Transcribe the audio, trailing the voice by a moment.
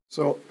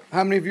So,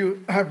 how many of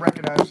you have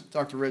recognized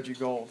Dr. Reggie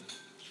Gold?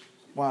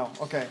 Wow,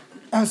 okay.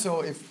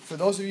 So, for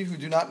those of you who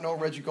do not know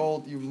Reggie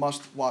Gold, you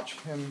must watch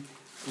him,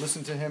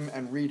 listen to him,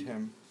 and read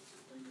him.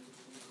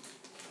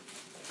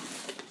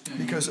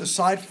 Because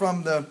aside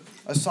from the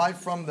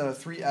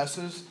three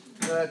S's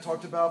that I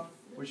talked about,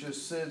 which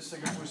is Sid,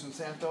 Sigma, and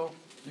Santo,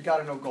 you got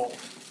to know Gold.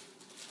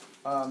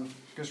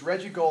 Because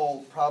Reggie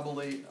Gold,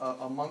 probably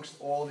amongst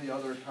all the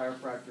other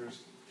chiropractors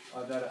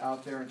that are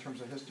out there in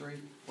terms of history,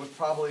 was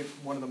probably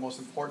one of the most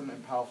important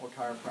and powerful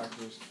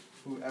chiropractors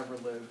who ever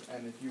lived.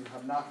 And if you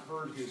have not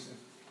heard his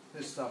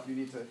stuff, you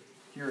need to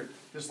hear it.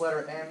 This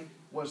letter N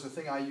was the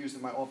thing I used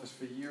in my office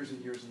for years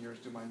and years and years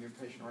to do my new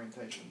patient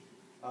orientation.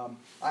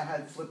 I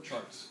had flip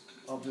charts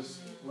of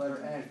this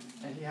letter N,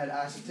 and he had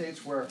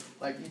acetates where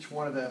like each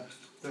one of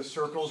the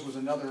circles was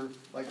another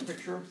like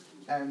picture.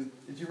 And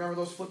do you remember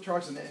those flip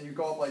charts? And you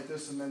go up like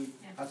this, and then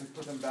have to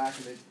put them back,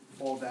 and they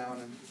fall down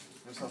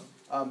and stuff.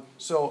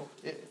 So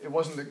it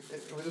wasn't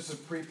this is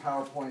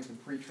pre-PowerPoint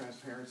and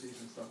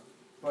pre-transparencies and stuff.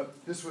 But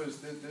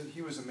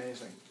he was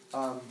amazing.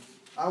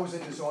 I was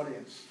in this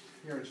audience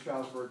here in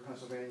Stroudsburg,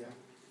 Pennsylvania,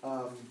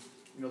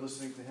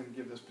 listening to him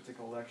give this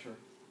particular lecture.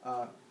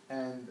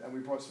 And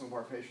we brought some of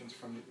our patients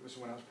this was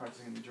when I was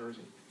practicing in New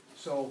Jersey.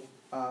 So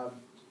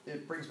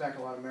it brings back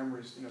a lot of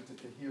memories,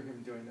 to hear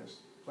him doing this.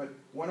 But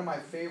one of my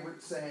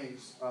favorite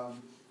sayings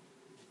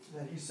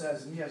that he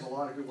says, and he has a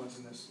lot of good ones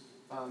in this,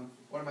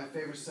 one of my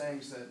favorite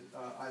sayings that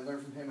I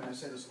learned from him, and I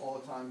say this all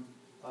the time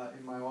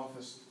in my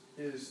office,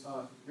 is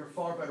you're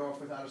far better off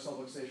without a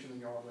subluxation than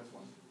you are with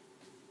one.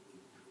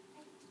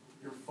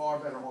 You're far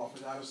better off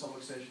without a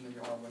subluxation than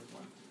you are with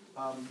one.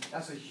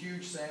 That's a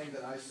huge saying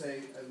that I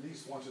say at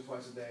least once or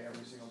twice a day,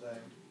 every single day.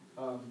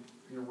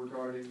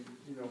 Regarding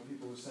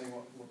people who are saying,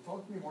 well,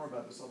 talk to me more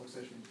about the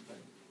subluxation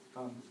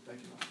thing. Thank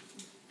you,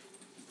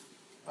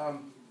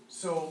 Mom.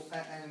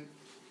 And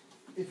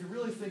if you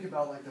really think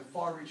about like the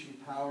far-reaching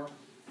power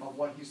of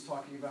what he's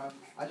talking about,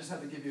 I just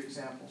have to give you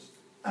examples.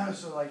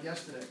 So like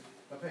yesterday,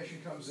 a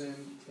patient comes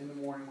in the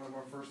morning, one of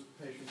our first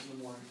patients in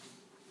the morning,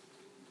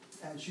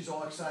 and she's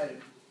all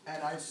excited.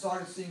 And I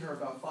started seeing her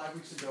about 5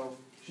 weeks ago.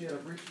 She had a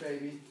breech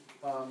baby,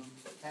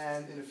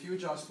 and in a few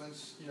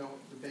adjustments,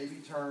 the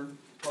baby turned,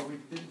 but we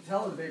didn't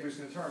tell her the baby was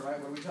going to turn, right?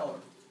 What did we tell her?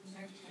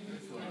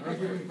 We're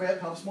giving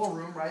pelvis more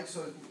room, right?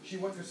 So she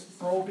went to,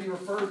 her OB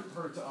referred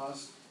her to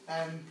us,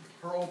 and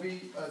her OB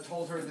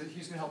told her that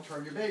he's going to help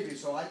turn your baby.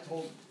 So I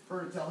told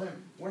her to tell him,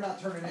 we're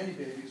not turning any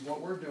babies. What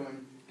we're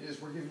doing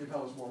is we're giving your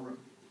pelvis more room.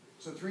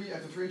 So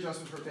after three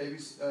adjustments, her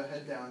baby's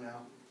head down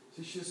now.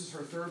 So this is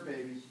her third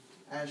baby,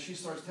 and she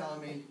starts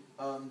telling me,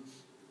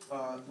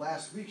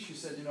 last week she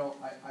said,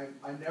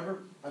 I've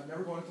never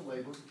gone into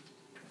labor.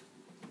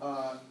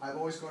 I've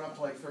always gone up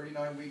to like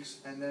 39 weeks,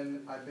 and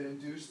then I've been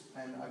induced,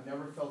 and I've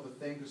never felt a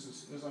thing, because as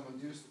soon as I'm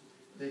induced,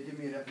 they give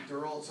me an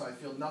epidural, so I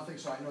feel nothing,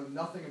 so I know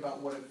nothing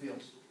about what it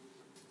feels.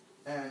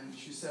 And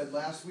she said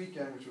last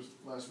weekend, which was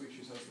last week,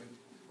 she says to me,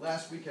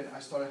 last weekend I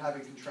started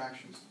having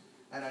contractions,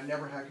 and I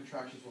never had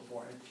contractions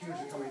before, and tears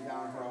are coming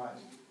down her eyes.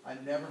 I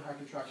never had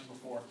contractions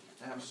before,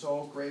 and I'm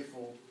so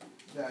grateful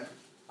that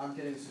I'm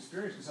getting this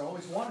experience, because I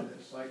always wanted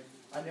this. Like,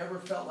 I never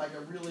felt like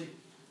I really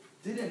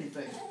did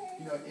anything,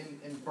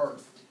 in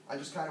birth. I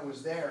just kind of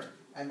was there,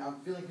 and I'm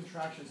feeling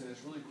contractions, and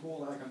it's really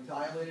cool. Like, I'm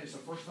dilated. It's the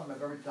first time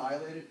I've ever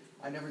dilated.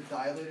 I never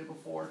dilated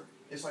before.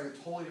 It's like a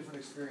totally different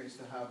experience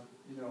to have,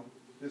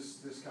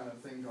 this kind of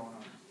thing going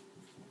on.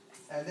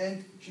 And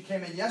then she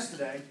came in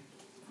yesterday,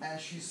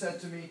 and she said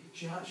to me,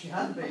 she had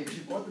the baby. She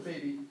brought the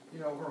baby.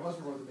 Her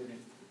husband brought the baby,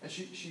 and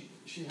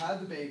she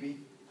had the baby.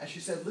 And she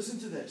said, listen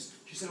to this.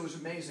 She said it was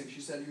amazing. She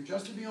said, you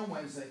adjusted me on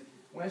Wednesday.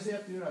 Wednesday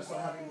afternoon, I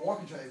started having more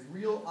contractions,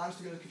 real,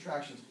 honest-to-goodness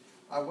contractions.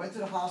 I went to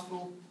the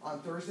hospital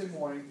on Thursday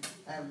morning,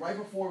 and right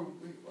before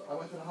I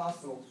went to the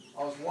hospital,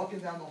 I was walking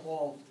down the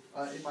hall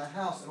in my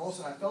house, and all of a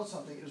sudden I felt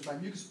something. It was my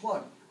mucus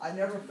plug. I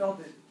never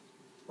felt it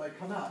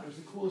come out. It was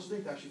the coolest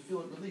thing to actually feel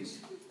it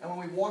release. And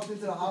when we walked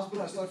into the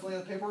hospital, I started filling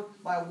out the paperwork.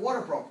 My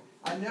water broke.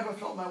 I never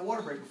felt my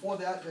water break. Before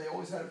that, they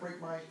always had to break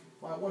my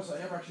water, so I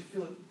never actually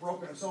feel it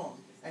broken and so on.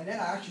 And then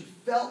I actually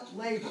felt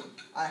labor.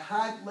 I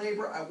had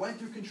labor. I went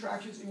through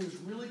contractions. It was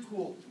really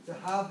cool to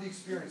have the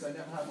experience I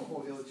never had before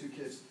with the other two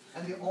kids.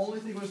 And the only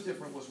thing that was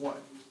different was what?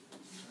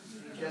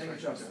 Getting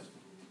adjusted.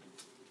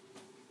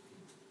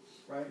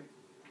 Right?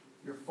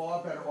 You're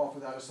far better off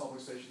without a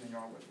subluxation than you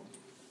are with one.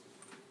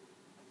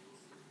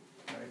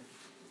 Right?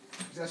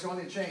 Because that's the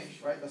only thing that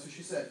changed, right? That's what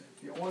she said.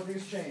 The only thing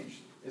that's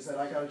changed is that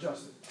I got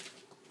adjusted.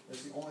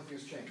 That's the only thing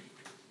that's changed.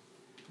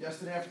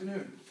 Yesterday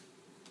afternoon,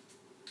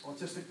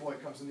 autistic boy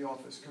comes in the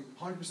office,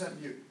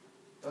 100% mute,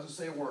 doesn't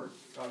say a word,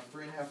 about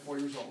 3.5, 4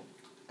 years old.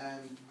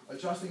 And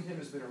adjusting him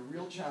has been a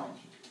real challenge,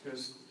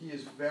 because he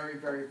is very,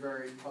 very,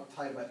 very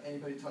uptight about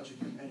anybody touching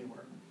him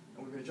anywhere.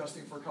 And we've been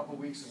adjusting for a couple of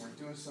weeks, and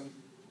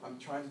I'm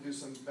trying to do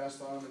some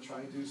vest on him and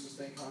trying to do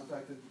sustained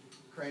contact and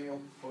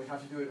cranial, but we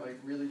have to do it like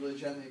really, really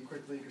gently and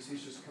quickly, because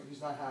he's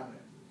not having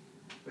it.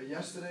 But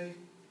yesterday,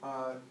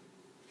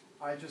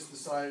 I just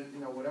decided,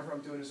 whatever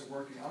I'm doing isn't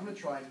working. I'm going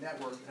to try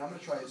network, and I'm going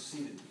to try it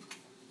seated.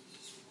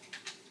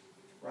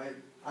 Right?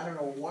 I don't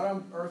know what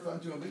on earth I'm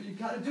doing, but you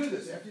kind of do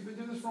this. After you've been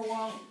doing this for a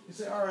while, you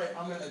say, all right,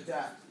 I'm going to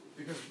adapt.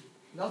 Because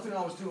nothing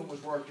I was doing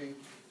was working,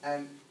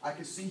 and I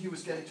could see he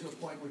was getting to a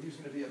point where he was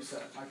going to be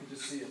upset. I could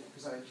just see it,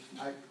 because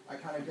I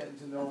kind of getting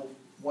to know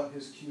what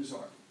his cues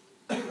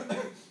are.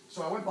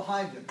 So I went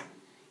behind him,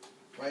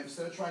 right?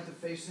 Instead of trying to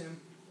face him,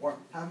 or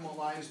have him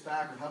lie on his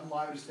back, or have him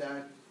lie with his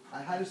dad,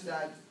 I had his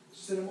dad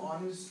sit him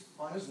on his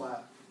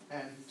lap,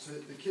 and so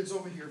the kid's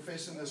over here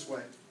facing this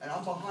way, and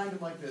I'm behind him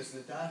like this,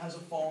 and the dad has a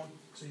phone,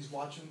 so he's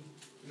watching,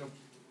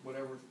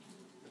 whatever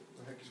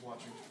the heck he's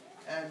watching.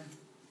 And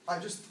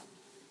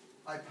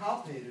I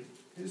palpated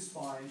his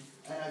spine,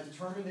 and I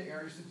determined the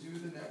areas to do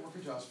the network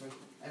adjustment,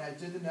 and I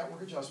did the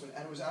network adjustment,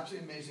 and it was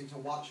absolutely amazing to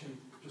watch him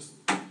just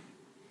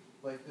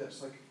like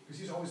this, because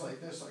he's always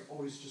like this,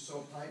 always just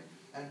so tight,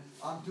 and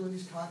I'm doing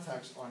these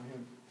contacts on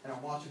him, and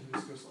I'm watching him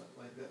just goes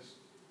like this.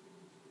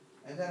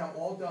 And then I'm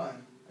all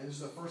done, and this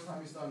is the first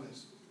time he's done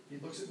this. He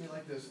looks at me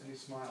like this, and he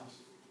smiles.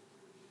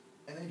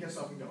 And then he gets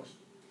up and goes.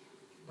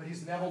 But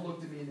he's never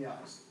looked at me in the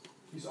eyes.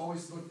 He's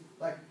always looked,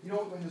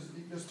 when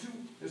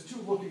there's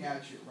two looking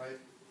at you, right?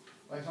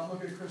 Like, if I'm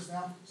looking at Chris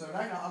now, so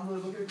right now I'm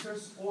really looking at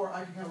Chris, or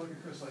I can kind of look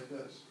at Chris like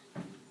this.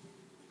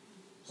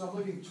 So I'm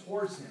looking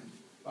towards him,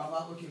 but I'm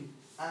not looking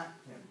at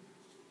him,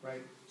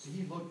 right? So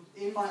he looked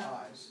in my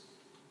eyes,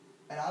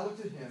 and I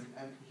looked at him,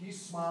 and he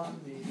smiled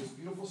at me, this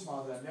beautiful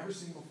smile that I've never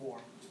seen before.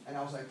 And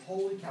I was like,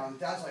 holy cow. And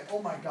Dad's like,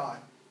 oh my God.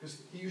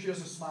 Because he usually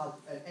doesn't smile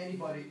at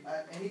anybody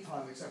at any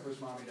time except for his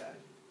mom and daddy.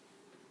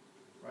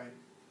 Right?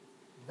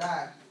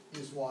 That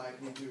is why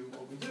we do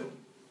what we do.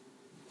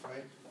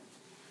 Right?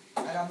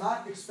 And I'm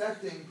not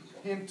expecting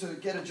him to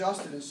get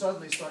adjusted and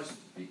suddenly start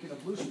speaking a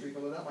blue streak,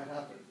 although that might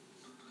happen.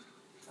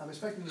 I'm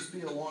expecting this to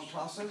be a long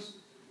process,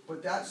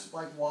 but that's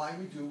like why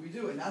we do what we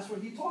do. And that's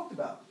what he talked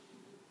about.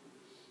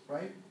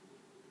 Right?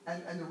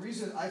 And the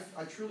reason,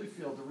 I truly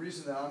feel, the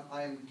reason that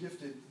I am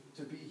gifted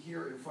to be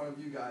here in front of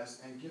you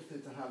guys and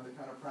gifted to have the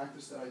kind of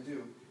practice that I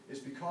do is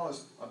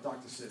because of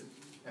Dr. Sid,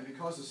 and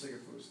because of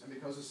Sigafus, and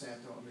because of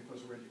Santo, and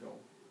because of Reggie Gold.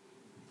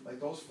 Like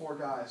those four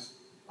guys,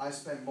 I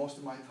spend most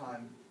of my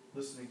time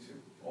listening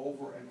to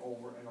over and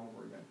over and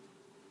over again.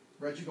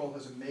 Reggie Gold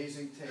has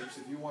amazing tapes.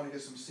 If you want to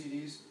get some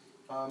CDs,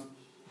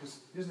 because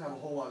he doesn't have a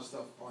whole lot of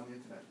stuff on the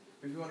internet,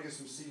 but if you want to get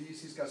some CDs,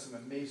 he's got some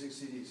amazing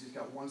CDs. He's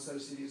got one set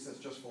of CDs that's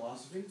just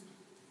philosophy,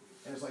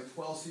 and there's like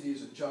 12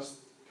 CDs of just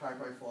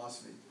chiropractic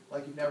philosophy,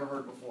 like you've never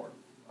heard before.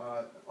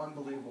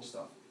 Unbelievable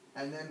stuff.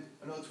 And then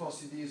another 12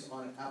 CDs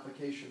on an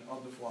application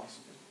of the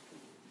philosophy.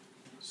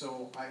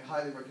 So I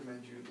highly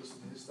recommend you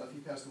listen to his stuff. He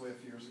passed away a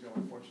few years ago,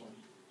 unfortunately.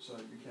 So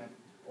you can't,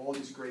 all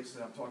these greats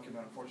that I'm talking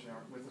about, unfortunately,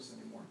 aren't with us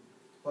anymore.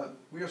 But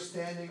we are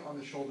standing on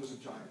the shoulders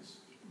of giants.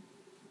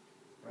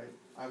 Right?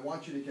 I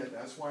want you to get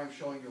that. That's why I'm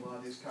showing you a lot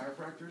of these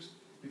chiropractors,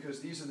 because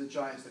these are the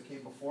giants that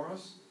came before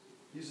us.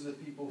 These are the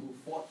people who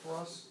fought for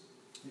us.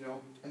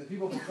 And the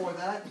people before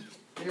that,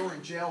 they were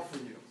in jail for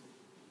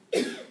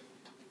you,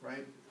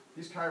 right?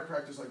 These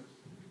chiropractors, like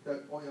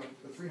that,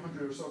 the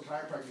 300 or so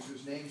chiropractors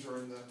whose names are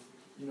in the,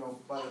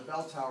 by the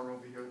bell tower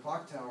over here, the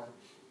clock tower,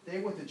 they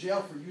went to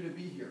jail for you to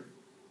be here.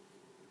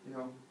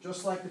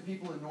 Just like the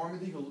people in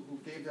Normandy who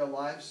gave their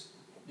lives,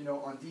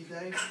 on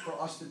D-Day for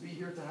us to be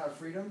here to have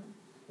freedom.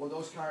 Well,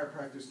 those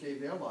chiropractors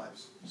gave their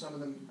lives. Some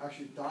of them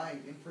actually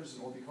dying in prison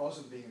or because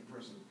of being in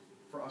prison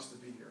for us to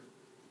be here,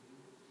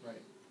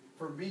 right?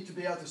 For me to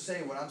be able to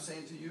say what I'm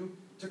saying to you,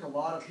 took a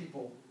lot of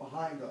people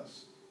behind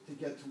us to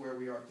get to where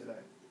we are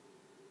today,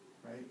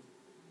 right?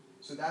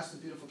 So that's the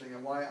beautiful thing,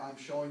 and why I'm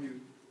showing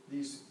you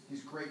these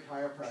great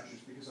chiropractors,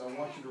 because I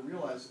want you to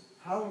realize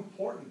how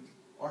important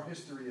our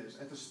history is,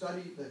 and to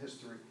study the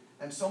history.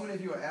 And so many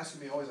of you are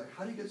asking me always, like,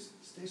 how do you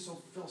stay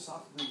so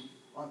philosophically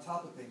on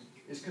top of things?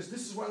 It's because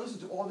this is what I listen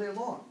to all day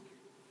long.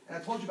 And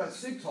I told you about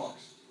Sig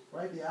Talks,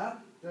 right? The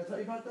app. Did I tell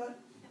you about that?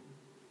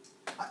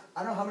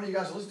 I don't know how many of you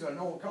guys are listening to it. I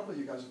know a couple of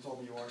you guys have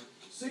told me you are.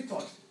 Sig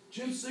Talks.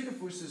 Jim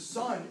Sigafus'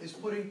 son is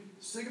putting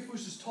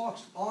Sigafus'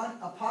 talks on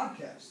a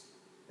podcast.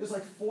 There's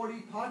like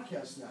 40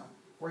 podcasts now,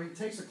 where he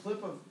takes a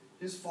clip of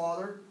his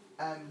father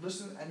and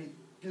he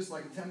gives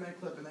like a 10-minute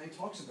clip, and then he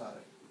talks about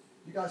it.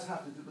 You guys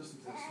have to listen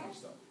to this kind of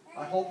stuff.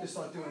 I hope they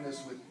start doing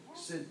this with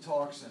Sid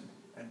Talks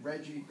and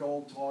Reggie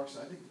Gold Talks.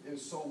 I think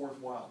it's so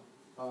worthwhile.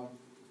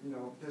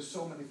 There's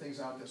so many things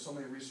out there, so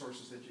many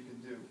resources that you can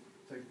do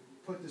to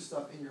put this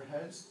stuff in your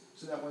heads,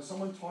 so that when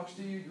someone talks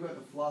to you, you have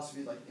the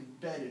philosophy like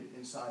embedded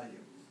inside of you.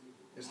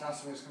 It's not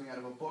something that's coming out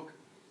of a book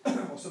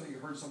or something you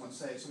heard someone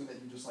say. It's something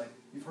that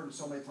you've heard it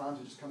so many times,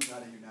 it just comes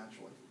out of you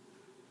naturally,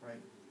 right?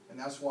 And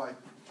that's why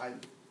I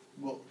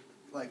will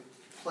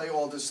play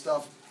all this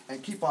stuff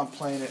and keep on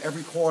playing it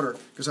every quarter,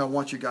 because I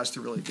want you guys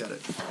to really get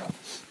it.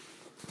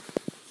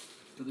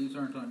 So these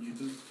aren't on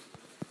YouTube?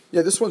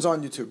 Yeah, this one's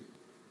on YouTube.